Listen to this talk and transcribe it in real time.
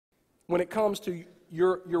when it comes to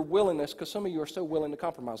your willingness, because some of you are so willing to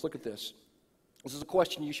compromise. Look at this. This is a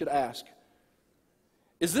question you should ask.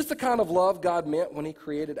 Is this the kind of love God meant when he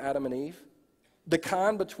created Adam and Eve? The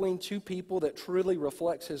kind between two people that truly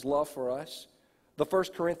reflects his love for us? The 1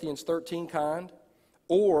 Corinthians 13 kind?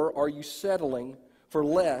 Or are you settling for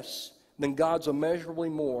less than God's immeasurably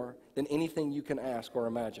more than anything you can ask or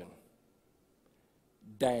imagine?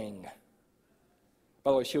 Dang.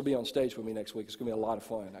 By the way, she'll be on stage with me next week. It's going to be a lot of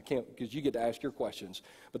fun. I can't, because you get to ask your questions.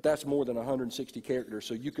 But that's more than 160 characters,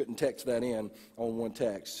 so you couldn't text that in on one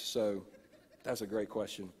text. So that's a great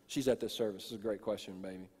question. She's at this service. It's a great question,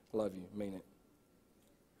 baby. Love you. Mean it.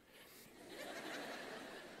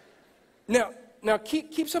 Now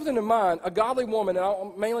keep something in mind. A godly woman, and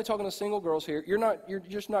I'm mainly talking to single girls here, you're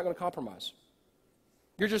just not going to compromise.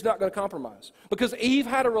 You're just not going to compromise. Because Eve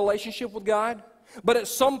had a relationship with God, but at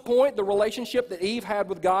some point the relationship that Eve had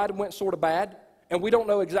with God went sort of bad. And we don't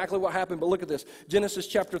know exactly what happened, but look at this. Genesis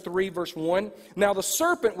chapter 3, verse 1. Now the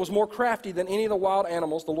serpent was more crafty than any of the wild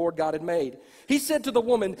animals the Lord God had made. He said to the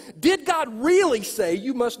woman, "Did God really say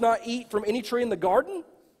you must not eat from any tree in the garden?"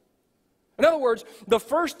 In other words, the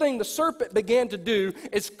first thing the serpent began to do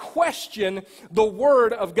is question the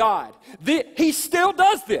word of God. He still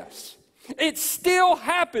does this. It still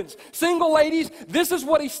happens. Single ladies, this is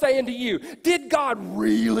what he's saying to you. Did God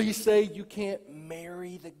really say you can't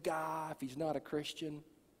marry the guy if he's not a Christian?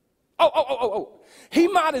 Oh. He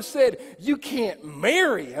might have said you can't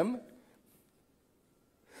marry him,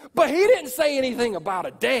 but he didn't say anything about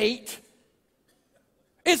a date.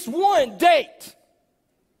 It's one date.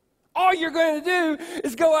 All you're going to do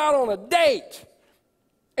is go out on a date.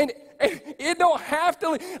 And it don't have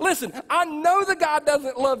to. Listen, I know the guy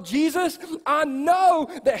doesn't love Jesus. I know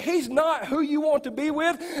that he's not who you want to be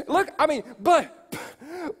with. Look, I mean, but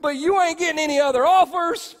you ain't getting any other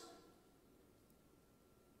offers.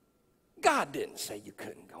 God didn't say you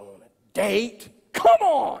couldn't go on a date. Come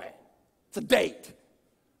on. It's a date.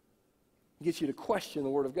 It gets you to question the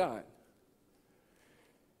word of God.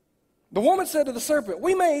 The woman said to the serpent,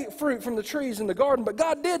 "We may eat fruit from the trees in the garden, but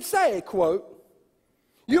God did say," quote,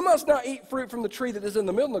 "You must not eat fruit from the tree that is in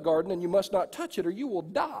the middle of the garden, and you must not touch it, or you will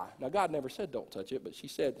die." Now, God never said don't touch it, but she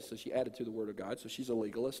said, so she added to the word of God, so she's a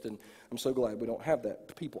legalist, and I'm so glad we don't have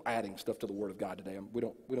that, people adding stuff to the word of God today. We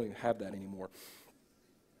don't even have that anymore.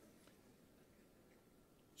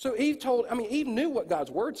 So Eve knew what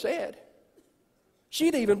God's word said.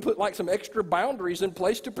 She'd even put like some extra boundaries in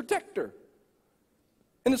place to protect her.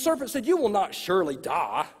 And the serpent said, "You will not surely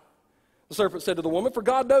die." The serpent said to the woman, "For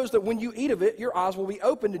God knows that when you eat of it, your eyes will be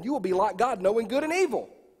opened, and you will be like God, knowing good and evil."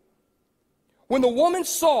 When the woman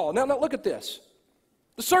saw, now look at this.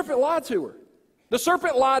 The serpent lied to her. The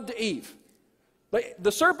serpent lied to Eve.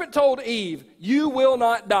 The serpent told Eve, "You will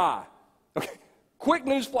not die." Okay. Quick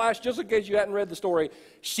news flash, just in case you hadn't read the story.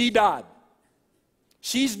 She died.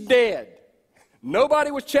 She's dead. Nobody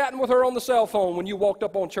was chatting with her on the cell phone when you walked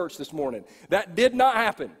up on church this morning. That did not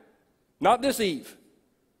happen. Not this Eve.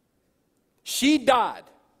 She died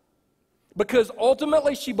because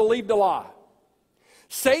ultimately she believed a lie.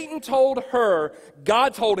 Satan told her,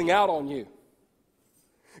 God's holding out on you.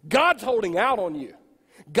 God's holding out on you.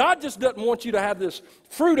 God just doesn't want you to have this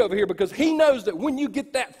fruit over here because he knows that when you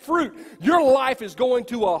get that fruit, your life is going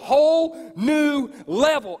to a whole new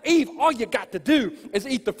level. Eve, all you got to do is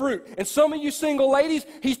eat the fruit. And some of you single ladies,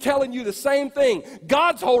 he's telling you the same thing.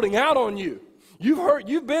 God's holding out on you.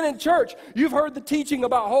 You've been in church. You've heard the teaching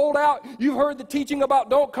about hold out. You've heard the teaching about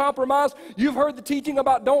don't compromise. You've heard the teaching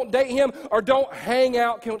about don't date him or don't hang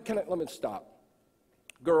out. Let me stop.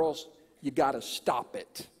 Girls, you got to stop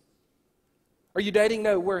it. Are you dating?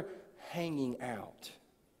 No, we're hanging out.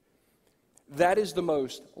 That is the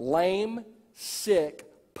most lame, sick,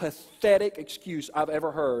 pathetic excuse I've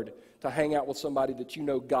ever heard to hang out with somebody that you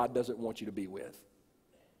know God doesn't want you to be with.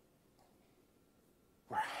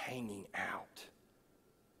 We're hanging out.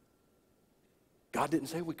 God didn't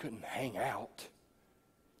say we couldn't hang out.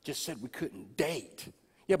 Just said we couldn't date.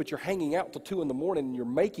 Yeah, but you're hanging out till 2 in the morning and you're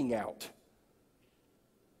making out.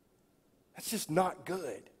 That's just not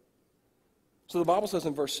good. So the Bible says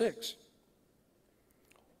in verse 6,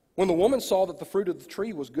 when the woman saw that the fruit of the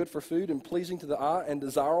tree was good for food and pleasing to the eye and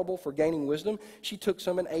desirable for gaining wisdom, she took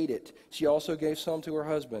some and ate it. She also gave some to her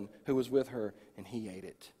husband who was with her, and he ate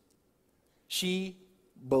it. She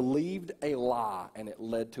believed a lie, and it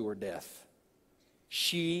led to her death.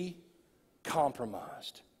 She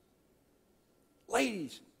compromised.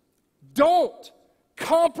 Ladies, don't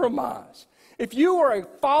compromise. If you are a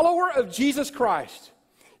follower of Jesus Christ,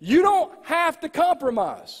 you don't have to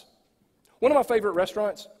compromise. One of my favorite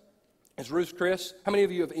restaurants is Ruth's Chris. How many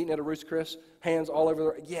of you have eaten at a Ruth's Chris? hands all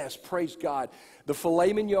over. Yes, praise God. The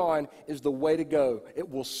filet mignon is the way to go. It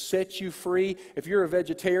will set you free. If you're a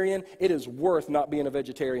vegetarian, it is worth not being a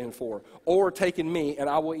vegetarian for. Or taking me, and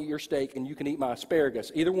I will eat your steak, and you can eat my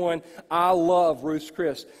asparagus. Either one, I love Ruth's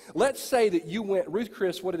Chris. Let's say that you went, Ruth's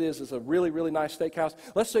Chris, what it is a really, really nice steakhouse.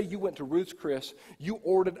 Let's say you went to Ruth's Chris, you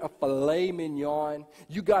ordered a filet mignon,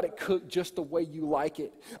 you got it cooked just the way you like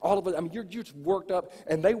it. All of it, I mean, you're just worked up,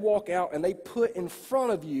 and they walk out, and they put in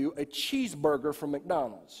front of you a cheeseburger from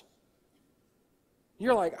McDonald's.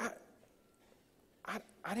 You're like,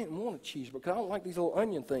 I didn't want a cheeseburger because I don't like these little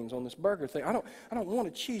onion things on this burger thing. I don't want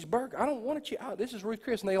a cheeseburger. I don't want a cheese. Oh, this is Ruth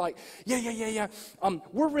Chris. And they like, yeah.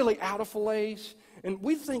 We're really out of fillets, and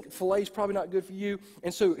we think fillets probably not good for you.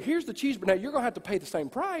 And so here's the cheeseburger. Now, you're going to have to pay the same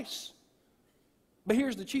price. But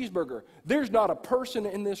here's the cheeseburger. There's not a person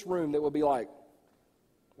in this room that will be like,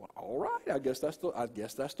 well, all right, I guess that's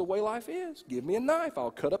the way life is. Give me a knife. I'll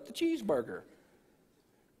cut up the cheeseburger.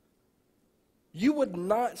 You would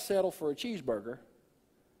not settle for a cheeseburger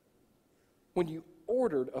when you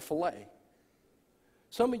ordered a filet.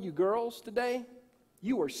 Some of you girls today,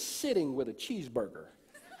 you are sitting with a cheeseburger.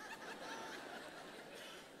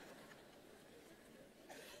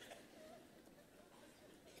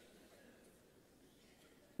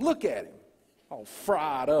 Look at him, all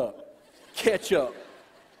fried up, ketchup,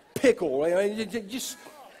 pickle, just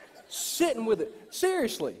sitting with it.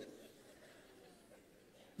 Seriously.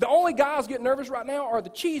 The only guys getting nervous right now are the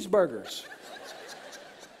cheeseburgers.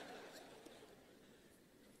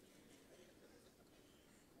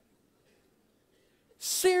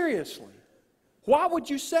 Seriously. Why would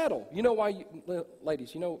you settle? You know why,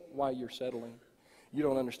 ladies, you know why you're settling? You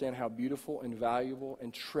don't understand how beautiful and valuable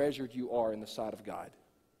and treasured you are in the sight of God.